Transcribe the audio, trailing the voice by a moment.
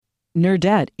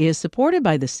Nerdette is supported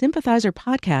by the Sympathizer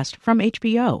podcast from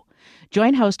HBO.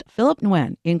 Join host Philip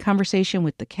Nguyen in conversation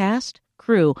with the cast,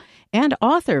 crew, and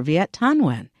author Viet Thanh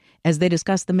Nguyen as they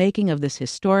discuss the making of this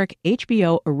historic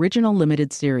HBO original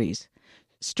limited series.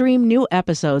 Stream new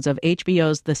episodes of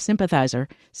HBO's The Sympathizer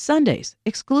Sundays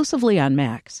exclusively on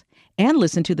Max, and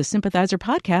listen to the Sympathizer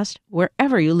podcast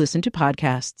wherever you listen to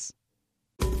podcasts.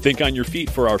 Think on your feet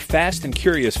for our Fast and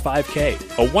Curious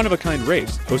 5K, a one-of-a-kind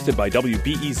race hosted by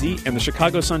WBEZ and the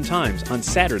Chicago Sun-Times on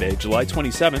Saturday, July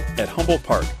 27th at Humboldt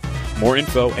Park. More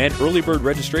info and early bird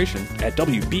registration at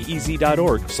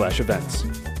wbez.org/events.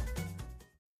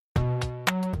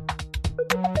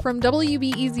 From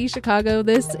WBEZ Chicago,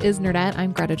 this is Nerdette.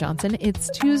 I'm Greta Johnson. It's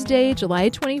Tuesday,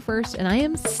 July 21st, and I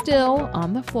am still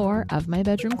on the floor of my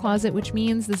bedroom closet, which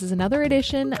means this is another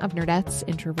edition of Nerdette's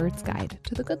Introvert's Guide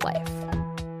to the Good Life.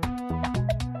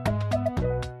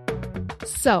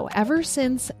 So, ever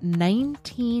since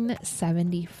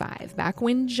 1975, back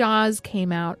when Jaws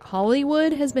came out,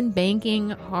 Hollywood has been banking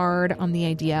hard on the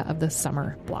idea of the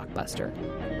summer blockbuster.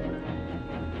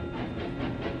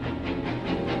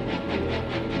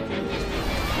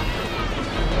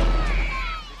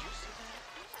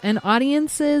 And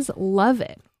audiences love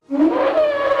it.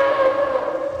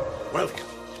 Welcome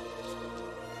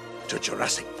to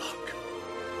Jurassic Park.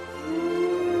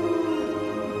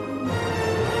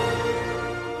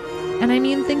 And I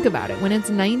mean, think about it. When it's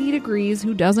 90 degrees,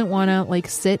 who doesn't want to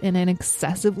sit in an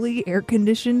excessively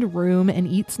air-conditioned room and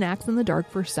eat snacks in the dark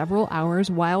for several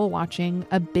hours while watching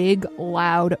a big,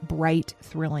 loud, bright,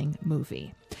 thrilling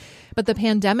movie? But the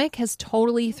pandemic has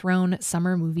totally thrown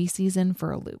summer movie season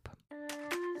for a loop.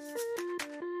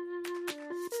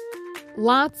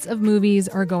 Lots of movies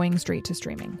are going straight to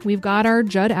streaming. We've got our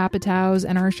Judd Apatows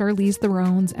and our Charlize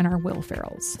Therones and our Will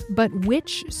Ferrells. But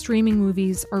which streaming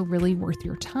movies are really worth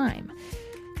your time?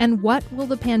 And what will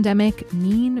the pandemic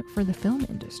mean for the film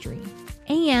industry?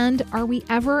 And are we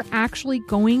ever actually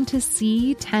going to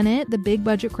see Tenet, the big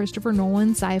budget Christopher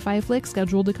Nolan sci-fi flick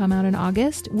scheduled to come out in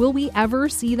August? Will we ever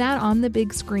see that on the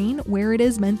big screen where it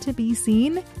is meant to be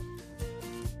seen?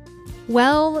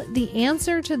 Well, the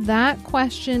answer to that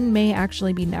question may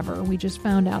actually be never. We just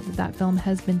found out that film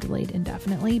has been delayed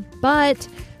indefinitely, but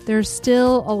there's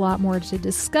still a lot more to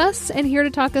discuss, and here to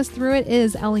talk us through it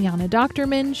is Eliana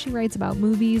Docterman. She writes about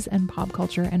movies and pop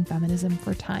culture and feminism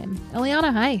for Time.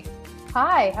 Eliana, hi.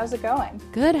 Hi, how's it going?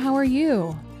 Good, how are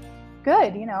you?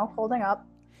 Good, holding up.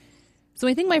 So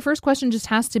I think my first question just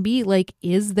has to be,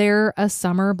 is there a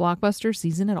summer blockbuster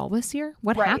season at all this year?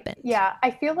 What happened? Yeah, I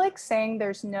feel like saying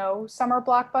there's no summer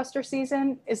blockbuster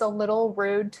season is a little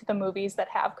rude to the movies that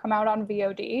have come out on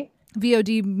VOD.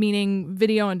 VOD meaning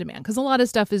video on demand, because a lot of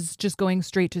stuff is just going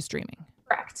straight to streaming.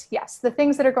 Correct, yes. The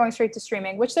things that are going straight to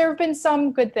streaming, which there have been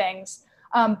some good things,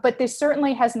 but this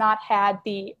certainly has not had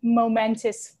the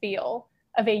momentous feel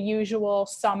of a usual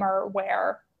summer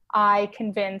where I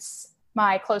convince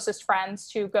my closest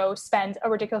friends to go spend a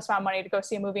ridiculous amount of money to go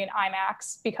see a movie in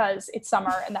IMAX because it's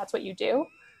summer and that's what you do.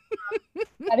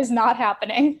 That is not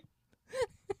happening.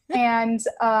 And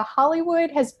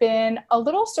Hollywood has been a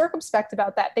little circumspect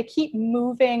about that. They keep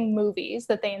moving movies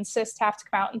that they insist have to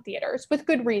come out in theaters with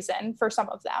good reason for some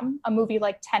of them. A movie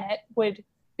like Tenet would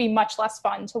be much less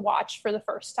fun to watch for the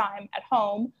first time at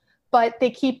home, but they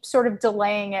keep sort of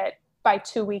delaying it by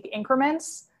 2-week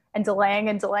increments. And delaying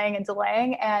and delaying and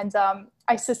delaying. And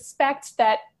I suspect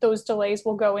that those delays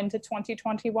will go into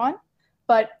 2021,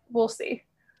 but we'll see.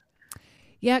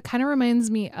 Yeah, it kind of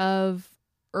reminds me of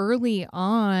early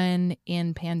on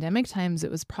in pandemic times.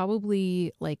 It was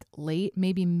probably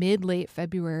maybe mid-late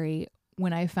February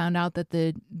when I found out that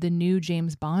the new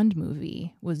James Bond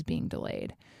movie was being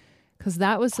delayed, because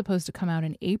that was supposed to come out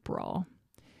in April.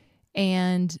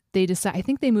 And I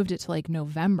think they moved it to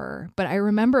November. But I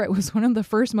remember it was one of the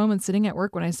first moments sitting at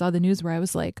work when I saw the news where I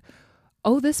was like,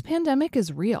 oh, this pandemic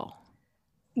is real.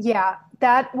 Yeah,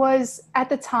 that was at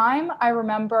the time. I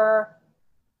remember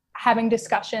having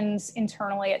discussions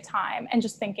internally at Time and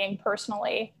just thinking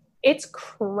personally, it's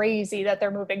crazy that they're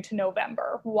moving to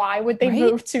November. Why would they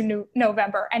move to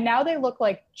November? And now they look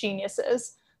like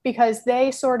geniuses because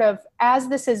they sort of, as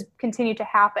this has continued to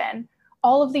happen,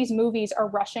 all of these movies are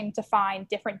rushing to find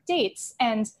different dates.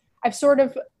 And I've sort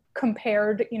of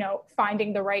compared,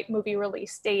 finding the right movie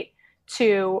release date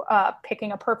to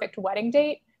picking a perfect wedding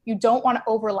date. You don't want to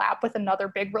overlap with another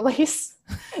big release.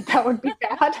 That would be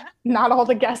bad. Not all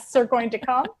the guests are going to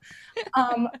come.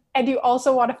 And you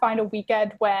also want to find a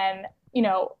weekend when,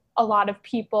 a lot of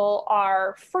people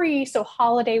are free. So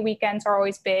holiday weekends are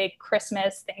always big,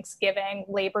 Christmas, Thanksgiving,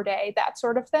 Labor Day, that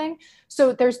sort of thing.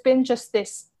 So there's been just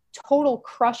this total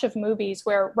crush of movies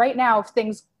where right now, if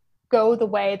things go the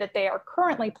way that they are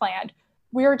currently planned,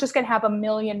 we're just going to have a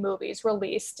million movies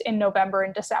released in November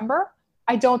and December.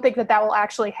 I don't think that that will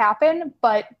actually happen,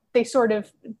 but they sort of,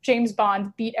 James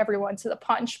Bond beat everyone to the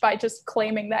punch by just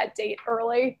claiming that date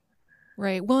early.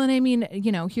 Right. Well, and I mean,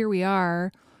 you know, here we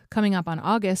are coming up on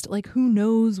August. Like, who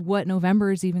knows what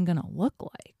November is even going to look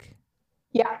like?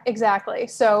 Yeah, exactly.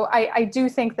 So I do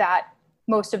think that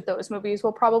most of those movies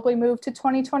will probably move to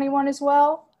 2021 as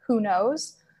well. Who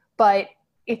knows? But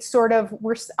it's sort of,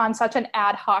 we're on such an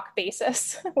ad hoc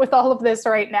basis with all of this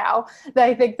right now that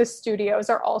I think the studios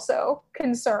are also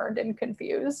concerned and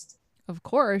confused. Of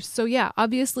course. So yeah,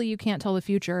 obviously you can't tell the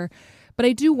future, but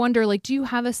I do wonder, like, do you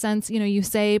have a sense, you know, you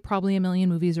say probably a million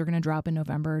movies are going to drop in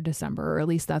November or December, or at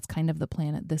least that's kind of the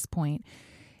plan at this point.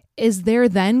 Is there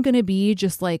then going to be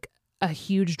just like a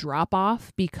huge drop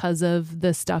off because of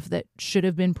the stuff that should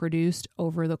have been produced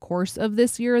over the course of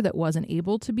this year that wasn't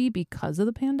able to be because of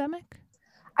the pandemic?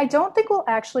 I don't think we'll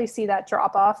actually see that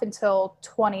drop off until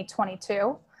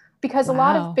 2022, because a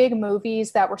lot of big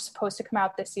movies that were supposed to come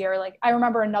out this year, like I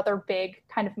remember another big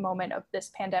kind of moment of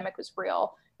this pandemic was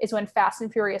real is when Fast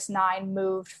and Furious 9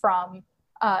 moved from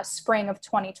spring of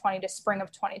 2020 to spring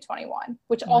of 2021,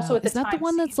 which also at the time. Is that the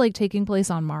one that's like taking place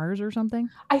on Mars or something?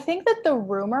 I think that the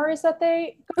rumor is that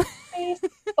they go to space,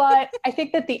 but I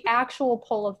think that the actual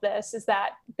pull of this is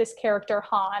that this character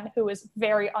Han, who was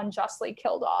very unjustly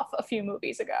killed off a few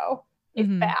movies ago, is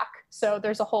back. So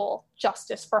there's a whole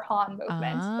justice for Han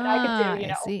movement that I could do, you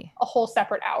know, a whole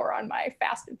separate hour on my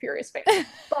Fast and Furious fans.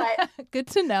 But good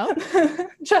to know.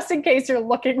 Just in case you're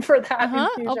looking for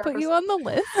that. I'll put you on the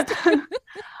list.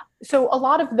 So a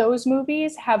lot of those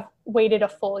movies have waited a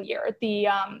full year. The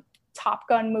Top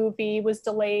Gun movie was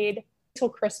delayed till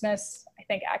Christmas, I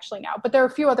think actually now. But there are a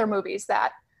few other movies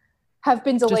that have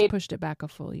been delayed. Just pushed it back a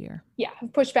full year. Yeah,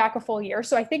 pushed back a full year.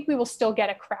 So I think we will still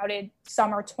get a crowded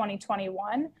summer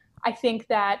 2021. I think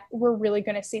that we're really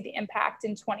going to see the impact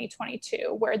in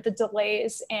 2022, where the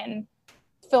delays in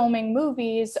filming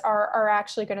movies are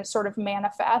actually going to sort of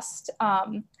manifest.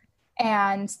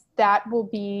 And that will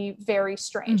be very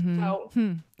strange. So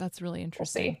that's really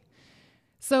interesting. We'll see.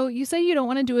 So you say you don't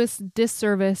want to do a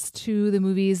disservice to the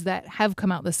movies that have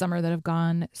come out this summer that have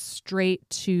gone straight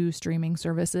to streaming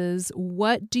services.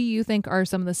 What do you think are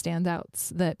some of the standouts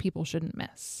that people shouldn't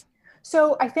miss?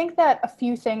 So I think that a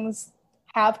few things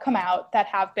have come out that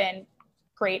have been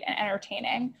great and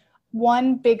entertaining.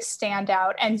 One big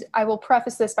standout, and I will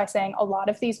preface this by saying a lot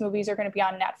of these movies are going to be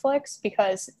on Netflix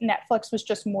because Netflix was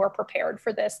just more prepared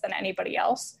for this than anybody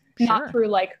else. Sure. Not through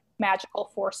like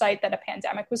magical foresight that a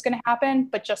pandemic was going to happen,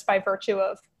 but just by virtue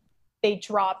of they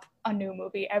drop a new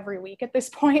movie every week at this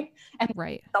point, and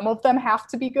some of them have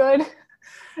to be good.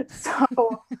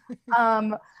 So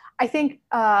I think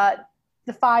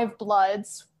The Five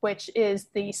Bloods, which is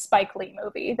the Spike Lee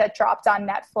movie that dropped on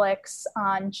Netflix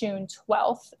on June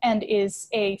 12th and is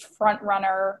a front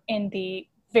runner in the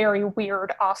very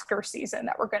weird Oscar season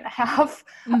that we're going to have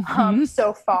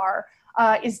so far,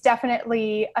 is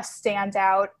definitely a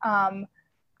standout.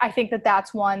 I think that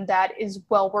that's one that is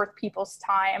well worth people's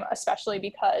time, especially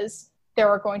because there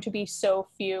are going to be so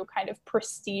few kind of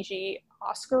prestige-y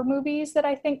Oscar movies that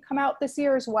I think come out this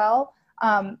year as well.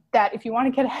 That if you want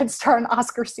to get a head start on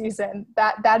Oscar season,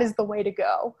 that is the way to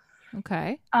go.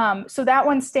 Okay. So that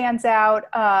one stands out.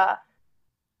 I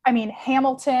mean,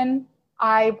 Hamilton,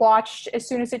 I watched as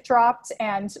soon as it dropped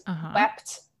and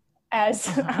wept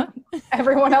as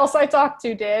everyone else I talked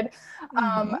to did.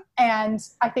 And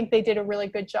I think they did a really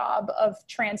good job of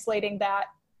translating that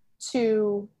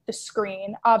to the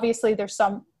screen. Obviously, there's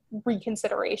some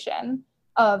reconsideration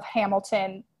of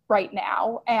Hamilton right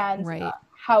now and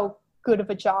how good of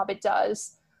a job it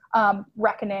does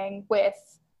reckoning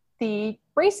with the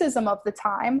racism of the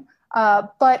time.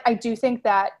 But I do think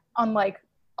that unlike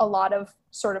a lot of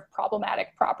sort of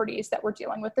problematic properties that we're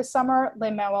dealing with this summer,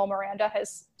 Lin-Manuel Miranda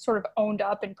has sort of owned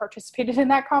up and participated in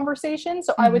that conversation.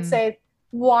 So I would say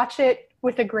watch it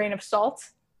with a grain of salt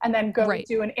and then go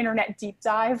do an internet deep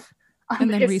dive. And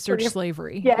then research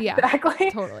slavery. Yeah, exactly.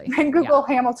 Totally. And Google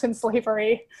Hamilton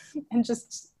slavery and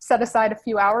just set aside a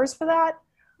few hours for that.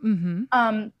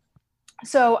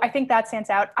 So I think that stands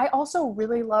out. I also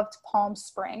really loved Palm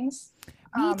Springs.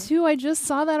 Me too. I just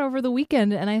saw that over the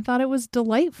weekend and I thought it was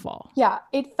delightful. Yeah,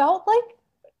 it felt like,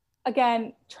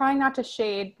 again, trying not to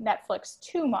shade Netflix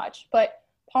too much, but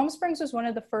Palm Springs was one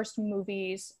of the first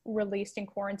movies released in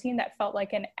quarantine that felt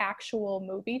like an actual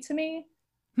movie to me.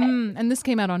 And this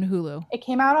came out on Hulu. It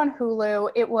came out on Hulu.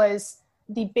 It was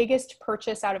the biggest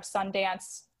purchase out of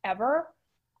Sundance ever.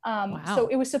 Wow. So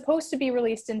it was supposed to be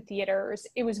released in theaters.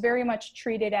 It was very much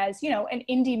treated as, you know, an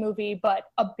indie movie,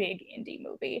 but a big indie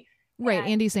movie. Right. And,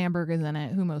 Andy Samberg is in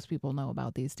it, who most people know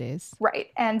about these days. right.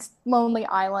 And Lonely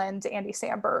Island, Andy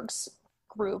Samberg's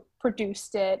group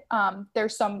produced it.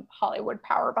 There's some Hollywood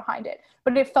power behind it,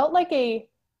 but it felt like a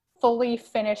fully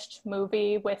finished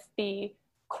movie with the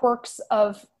quirks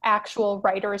of actual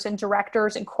writers and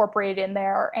directors incorporated in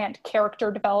there and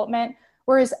character development.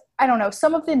 Whereas, I don't know,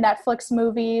 some of the Netflix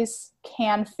movies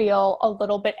can feel a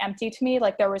little bit empty to me,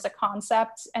 like there was a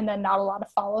concept and then not a lot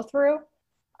of follow through.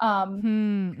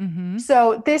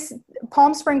 So this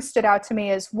Palm Springs stood out to me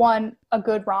as, one, a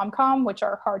good rom-com, which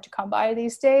are hard to come by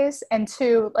these days, and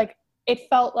two, like it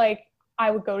felt like I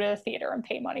would go to the theater and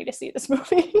pay money to see this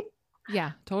movie.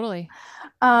 Yeah, totally.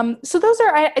 So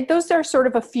those are sort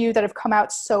of a few that have come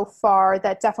out so far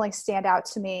that definitely stand out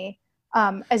to me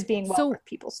as being well worth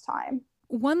people's time.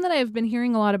 One that I've been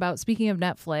hearing a lot about, speaking of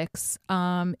Netflix,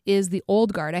 is The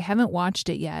Old Guard. I haven't watched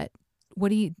it yet.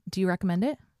 Do you recommend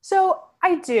it? So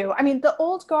I do. I mean, The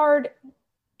Old Guard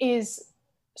is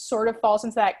sort of falls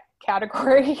into that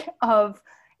category of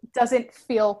doesn't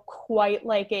feel quite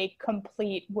like a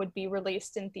complete would be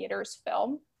released in theaters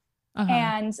film.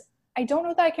 And I don't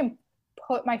know that I can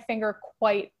put my finger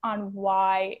quite on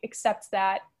why, except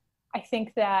that I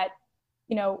think that,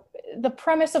 you know, the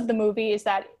premise of the movie is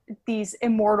that these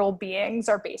immortal beings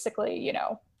are basically, you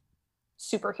know,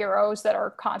 superheroes that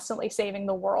are constantly saving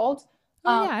the world.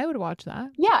 Yeah, I would watch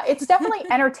that. Yeah, it's definitely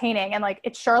entertaining. And like,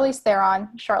 it's Charlize Theron.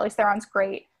 Charlize Theron's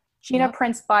great. Gina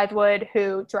Prince Bythewood,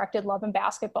 who directed Love and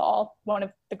Basketball, one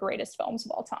of the greatest films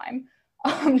of all time,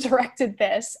 directed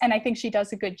this. And I think she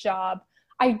does a good job.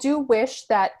 I do wish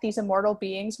that these immortal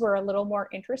beings were a little more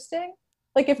interesting.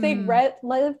 Like if they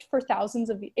lived for thousands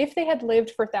of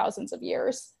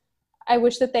years, I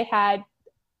wish that they had,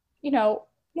 you know,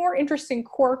 more interesting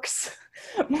quirks,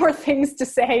 more things to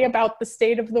say about the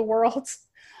state of the world.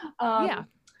 Yeah,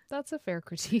 that's a fair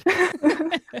critique.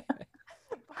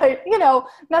 But, you know,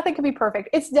 nothing can be perfect.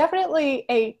 It's definitely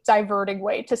a diverting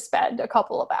way to spend a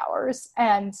couple of hours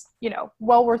and, you know,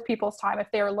 well worth people's time if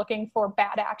they're looking for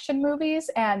bad action movies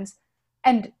and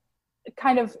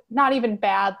kind of not even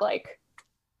bad, like,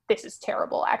 this is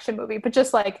terrible action movie, but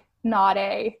just like not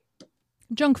a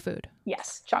junk food.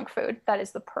 Yes, junk food. That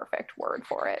is the perfect word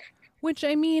for it. Which,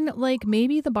 I mean, like,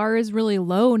 maybe the bar is really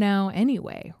low now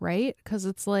anyway, right? Because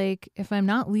it's like, if I'm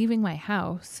not leaving my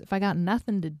house, if I got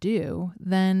nothing to do,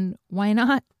 then why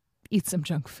not eat some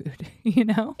junk food, you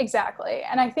know? Exactly.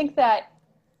 And I think that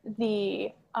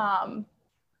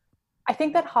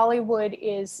Hollywood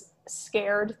is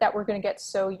scared that we're going to get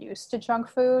so used to junk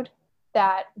food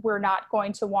that we're not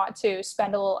going to want to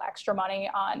spend a little extra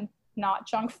money on not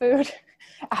junk food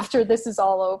after this is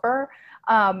all over.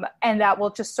 And that will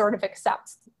just sort of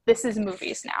accept this is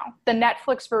movies now. The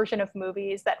Netflix version of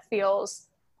movies that feels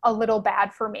a little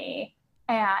bad for me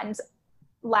and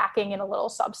lacking in a little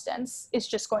substance is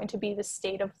just going to be the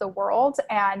state of the world.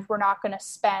 And we're not going to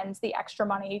spend the extra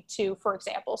money to, for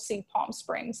example, see Palm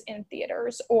Springs in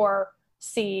theaters or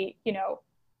see, you know,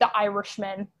 The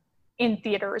Irishman in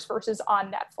theaters versus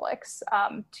on Netflix,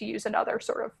 to use another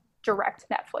sort of direct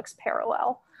Netflix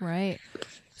parallel. Right.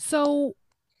 So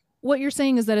what you're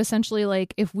saying is that essentially,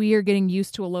 like, if we are getting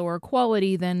used to a lower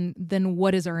quality, then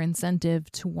what is our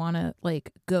incentive to want to,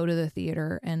 like, go to the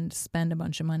theater and spend a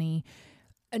bunch of money,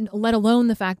 and let alone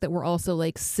the fact that we're also,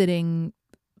 like, sitting,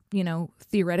 you know,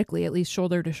 theoretically at least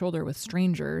shoulder to shoulder with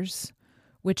strangers,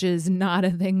 which is not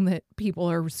a thing that people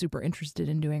are super interested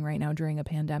in doing right now during a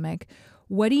pandemic.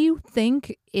 What do you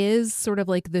think is sort of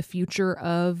like the future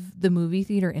of the movie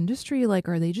theater industry? Like,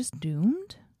 are they just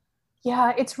doomed?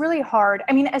 Yeah, it's really hard.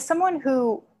 I mean, as someone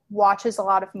who watches a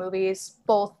lot of movies,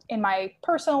 both in my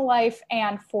personal life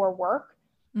and for work,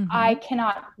 I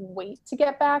cannot wait to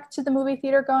get back to the movie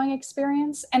theater going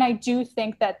experience. And I do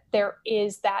think that there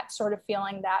is that sort of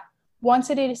feeling that once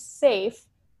it is safe,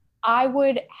 I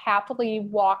would happily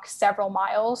walk several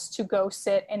miles to go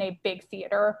sit in a big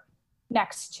theater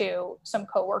next to some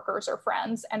coworkers or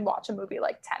friends and watch a movie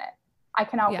like Tenet. I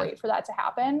cannot wait for that to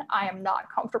happen. I am not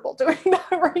comfortable doing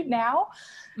that right now.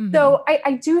 So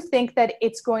I do think that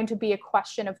it's going to be a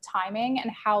question of timing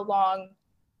and how long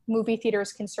movie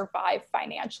theaters can survive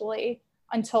financially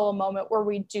until a moment where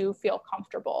we do feel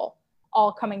comfortable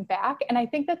all coming back. And I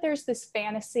think that there's this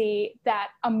fantasy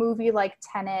that a movie like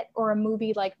Tenet or a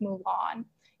movie like Mulan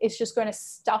is just going to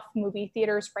stuff movie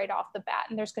theaters right off the bat.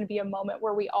 And there's going to be a moment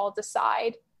where we all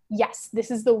decide, yes, this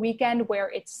is the weekend where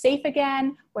it's safe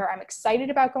again, where I'm excited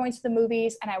about going to the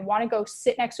movies and I want to go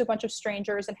sit next to a bunch of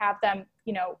strangers and have them,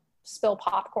 you know, spill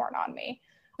popcorn on me.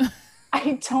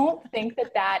 I don't think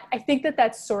I think that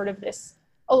that's sort of this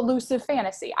elusive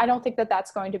fantasy. I don't think that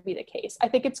that's going to be the case. I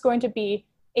think it's going to be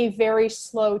a very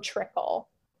slow trickle.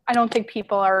 I don't think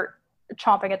people are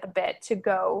chomping at the bit to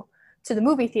go to the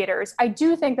movie theaters. I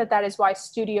do think that that is why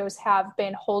studios have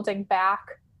been holding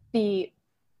back the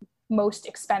most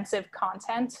expensive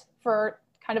content, for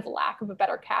kind of lack of a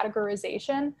better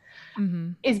categorization,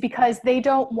 is because they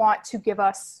don't want to give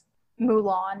us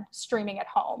Mulan streaming at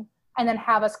home and then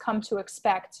have us come to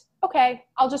expect, okay,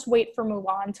 I'll just wait for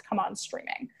Mulan to come on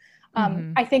streaming.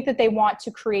 I think that they want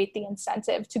to create the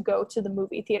incentive to go to the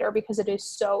movie theater because it is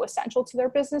so essential to their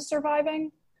business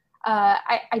surviving.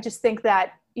 I just think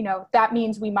that, you know, that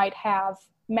means we might have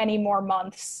many more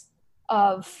months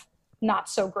of not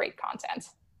so great content.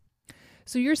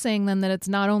 So you're saying then that it's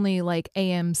not only like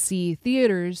AMC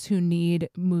theaters who need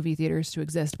movie theaters to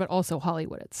exist, but also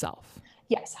Hollywood itself.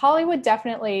 Yes, Hollywood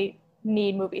definitely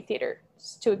need movie theaters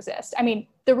to exist. I mean,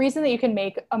 the reason that you can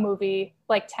make a movie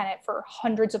like Tenet for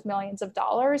hundreds of millions of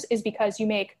dollars is because you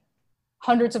make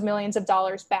hundreds of millions of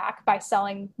dollars back by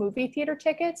selling movie theater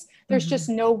tickets. There's just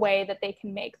no way that they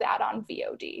can make that on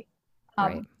VOD.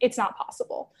 Right. It's not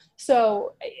possible.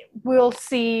 So we'll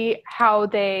see how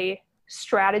they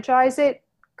strategize it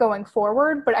going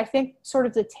forward. But I think sort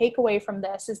of the takeaway from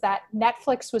this is that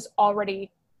Netflix was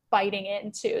already biting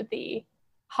into the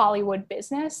Hollywood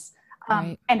business,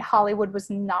 and Hollywood was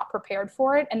not prepared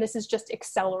for it. And this is just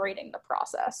accelerating the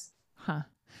process. Huh.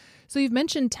 So you've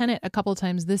mentioned Tenet a couple of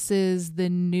times. This is the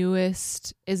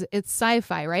newest, it's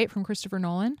sci-fi, right? From Christopher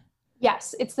Nolan?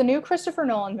 Yes, it's the new Christopher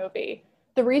Nolan movie.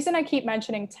 The reason I keep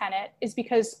mentioning Tenet is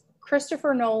because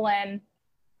Christopher Nolan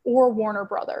or Warner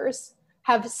Brothers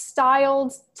have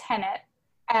styled Tenet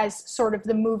as sort of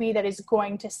the movie that is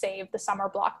going to save the summer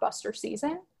blockbuster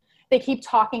season. They keep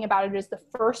talking about it as the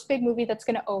first big movie that's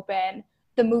going to open,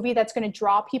 the movie that's going to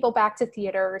draw people back to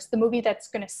theaters, the movie that's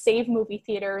going to save movie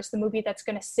theaters, the movie that's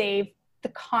going to save the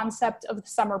concept of the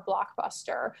summer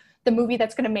blockbuster, the movie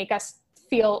that's going to make us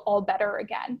feel all better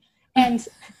again. And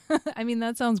I mean,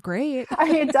 that sounds great. I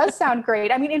mean, it does sound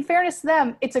great. I mean, in fairness to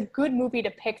them, it's a good movie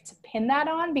to pick to pin that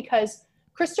on because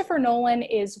Christopher Nolan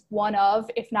is one of,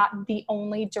 if not the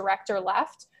only director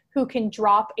left who can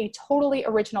drop a totally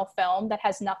original film that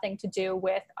has nothing to do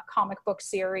with a comic book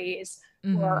series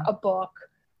or a book,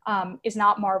 is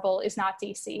not Marvel, is not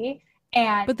DC.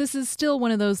 But this is still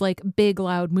one of those like big,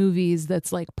 loud movies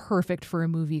that's like perfect for a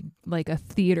movie, like a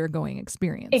theater going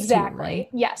experience. Exactly. Too, right?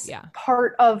 Yes. Yeah.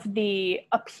 Part of the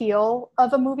appeal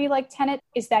of a movie like Tenet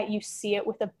is that you see it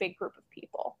with a big group of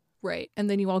people. Right. And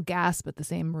then you all gasp at the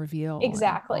same reveal.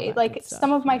 Exactly. Like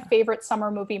some of my favorite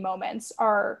summer movie moments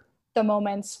are the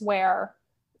moments where,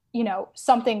 you know,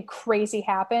 something crazy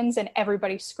happens and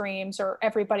everybody screams or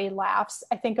everybody laughs.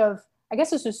 I guess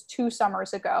this was 2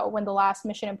 summers ago when the last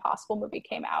Mission Impossible movie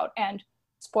came out, and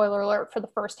spoiler alert for the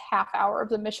first half hour of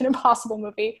the Mission Impossible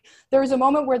movie, there was a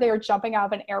moment where they are jumping out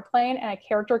of an airplane and a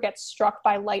character gets struck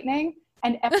by lightning,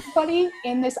 and everybody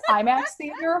in this IMAX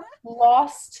theater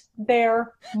lost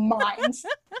their minds.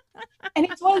 And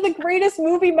it's one of the greatest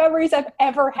movie memories I've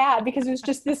ever had because it was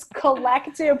just this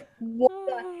collective, what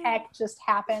the heck just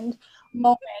happened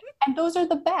moment. And those are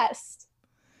the best.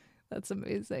 That's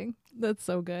amazing. That's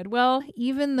so good. Well,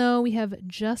 even though we have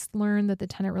just learned that the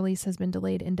Tenet release has been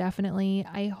delayed indefinitely,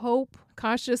 I hope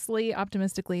cautiously,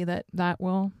 optimistically that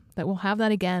we'll have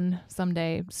that again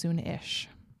someday soon-ish.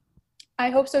 I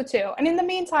hope so too. And in the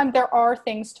meantime, there are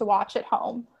things to watch at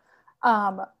home.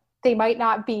 They might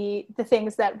not be the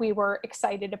things that we were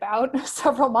excited about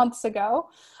several months ago,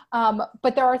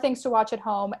 but there are things to watch at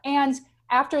home. And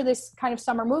after this kind of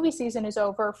summer movie season is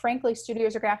over, frankly,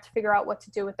 studios are going to have to figure out what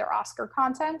to do with their Oscar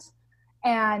content.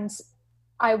 And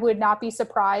I would not be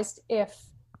surprised if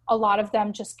a lot of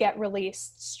them just get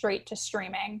released straight to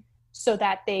streaming so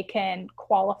that they can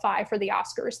qualify for the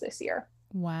Oscars this year.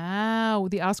 Wow.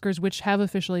 The Oscars, which have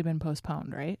officially been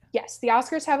postponed, right? Yes, the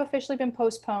Oscars have officially been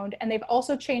postponed, and they've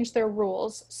also changed their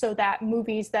rules so that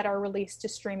movies that are released to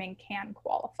streaming can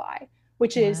qualify,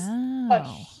 which is a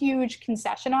huge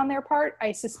concession on their part.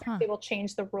 I suspect they will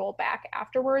change the rule back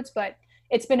afterwards, but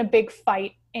it's been a big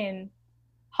fight in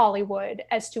Hollywood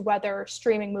as to whether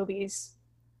streaming movies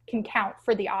can count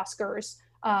for the Oscars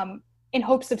in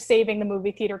hopes of saving the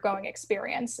movie theater going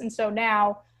experience. And so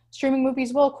now streaming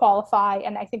movies will qualify,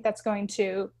 and I think that's going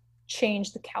to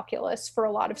change the calculus for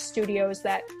a lot of studios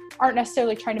that aren't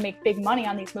necessarily trying to make big money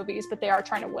on these movies, but they are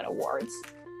trying to win awards.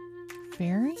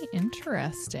 Very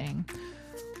interesting.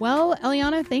 Well,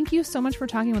 Eliana, thank you so much for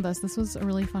talking with us. This was a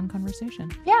really fun conversation.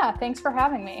 Yeah, thanks for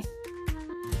having me.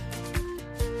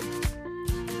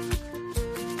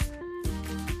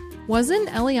 Wasn't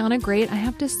Eliana great? I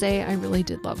have to say, I really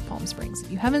did love Palm Springs. If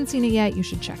you haven't seen it yet, you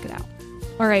should check it out.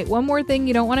 All right, one more thing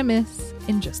you don't want to miss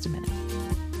in just a minute.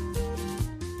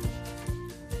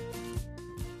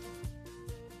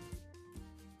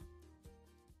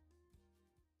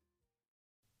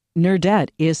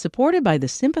 Nerdette is supported by the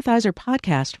Sympathizer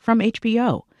podcast from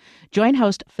HBO. Join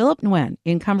host Philip Nguyen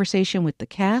in conversation with the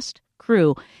cast,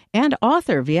 crew, and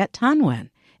author Viet Thanh Nguyen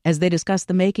as they discuss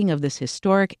the making of this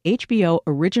historic HBO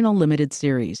original limited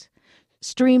series.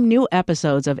 Stream new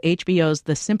episodes of HBO's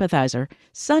The Sympathizer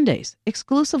Sundays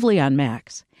exclusively on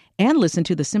Max, and listen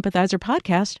to the Sympathizer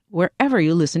podcast wherever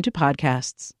you listen to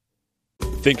podcasts.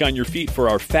 Think on your feet for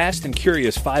our Fast and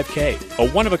Curious 5K,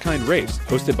 a one-of-a-kind race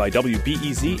hosted by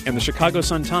WBEZ and the Chicago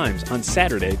Sun-Times on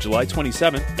Saturday, July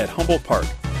 27th at Humboldt Park.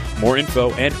 More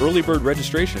info and early bird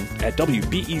registration at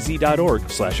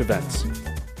wbez.org/events.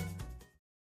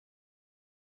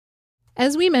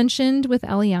 As we mentioned with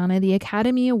Eliana, the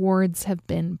Academy Awards have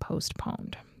been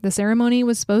postponed. The ceremony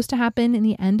was supposed to happen in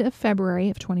the end of February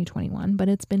of 2021, but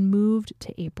it's been moved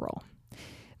to April.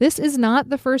 This is not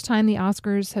the first time the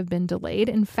Oscars have been delayed.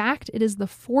 In fact, it is the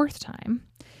fourth time.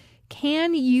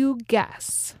 Can you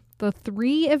guess the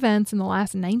 3 events in the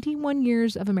last 91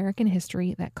 years of American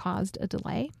history that caused a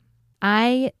delay?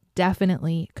 I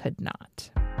definitely could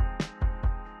not.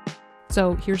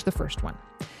 So here's the first one.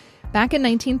 Back in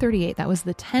 1938, that was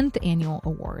the 10th annual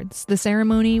awards. The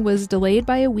ceremony was delayed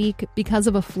by a week because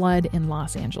of a flood in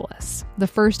Los Angeles. The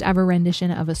first ever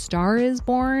rendition of A Star is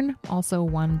Born also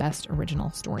won Best Original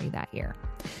Story that year.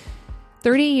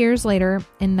 30 years later,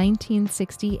 in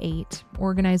 1968,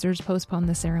 organizers postponed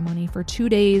the ceremony for 2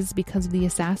 days because of the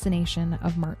assassination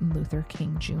of Martin Luther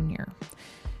King Jr.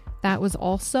 That was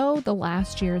also the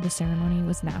last year the ceremony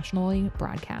was nationally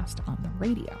broadcast on the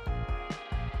radio.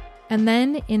 And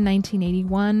then in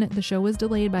 1981, the show was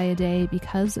delayed by a day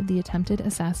because of the attempted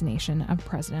assassination of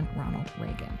President Ronald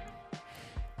Reagan.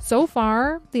 So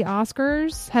far, the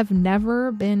Oscars have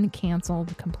never been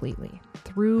canceled completely.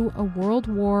 Through a world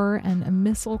war and a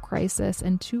missile crisis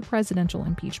and 2 presidential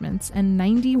impeachments and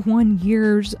 91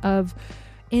 years of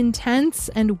intense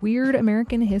and weird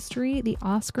American history, the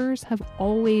Oscars have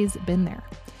always been there.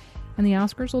 And the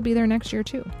Oscars will be there next year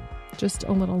too, just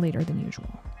a little later than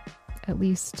usual. At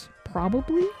least,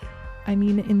 probably. I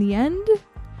mean, in the end,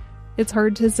 it's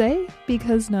hard to say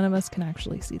because none of us can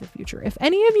actually see the future. If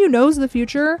any of you knows the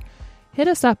future, hit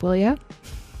us up, will ya?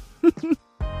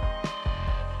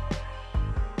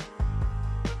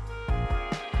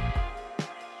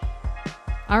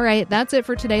 All right, that's it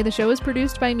for today. The show is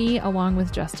produced by me along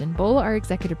with Justin Bull. Our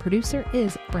executive producer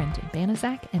is Brendan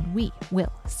Banaszak, and we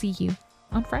will see you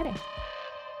on Friday.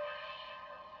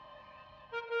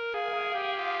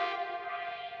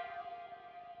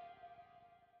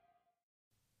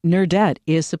 Nerdette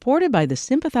is supported by the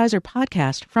Sympathizer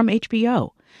podcast from HBO.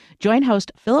 Join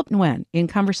host Philip Nguyen in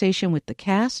conversation with the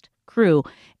cast, crew,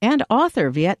 and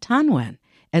author Viet Thanh Nguyen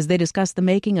as they discuss the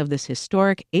making of this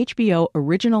historic HBO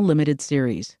original limited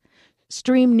series.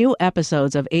 Stream new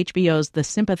episodes of HBO's The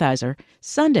Sympathizer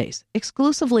Sundays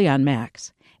exclusively on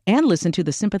Max, and listen to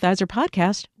the Sympathizer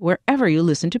podcast wherever you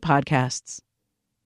listen to podcasts.